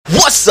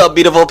What's up,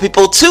 beautiful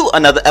people, to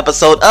another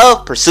episode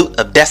of Pursuit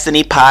of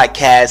Destiny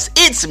podcast.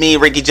 It's me,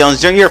 Ricky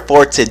Jones Jr.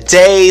 for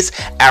today's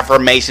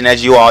affirmation.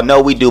 As you all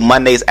know, we do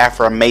Monday's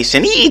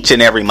affirmation each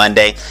and every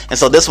Monday. And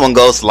so this one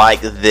goes like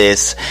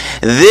this.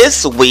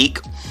 This week,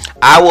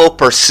 I will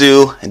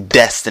pursue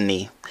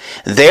destiny.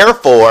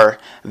 Therefore,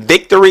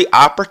 victory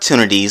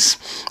opportunities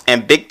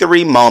and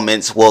victory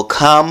moments will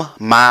come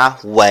my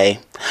way.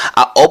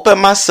 I open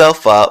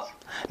myself up,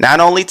 not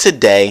only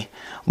today,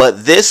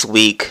 but this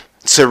week,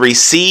 to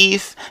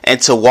receive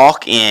and to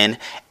walk in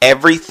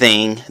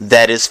everything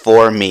that is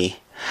for me.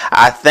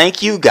 I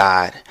thank you,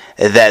 God,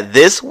 that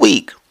this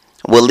week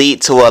will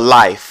lead to a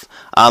life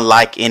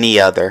unlike any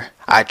other.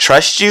 I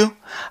trust you,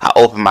 I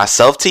open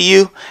myself to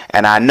you,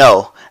 and I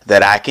know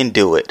that I can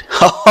do it.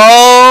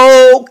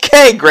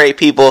 Okay, great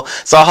people.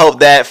 So I hope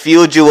that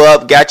fueled you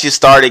up, got you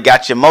started,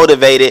 got you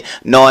motivated,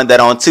 knowing that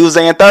on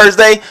Tuesday and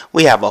Thursday,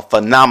 we have a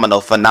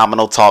phenomenal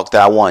talk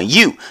that I want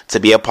you to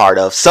be a part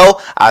of.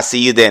 So I'll see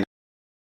you then.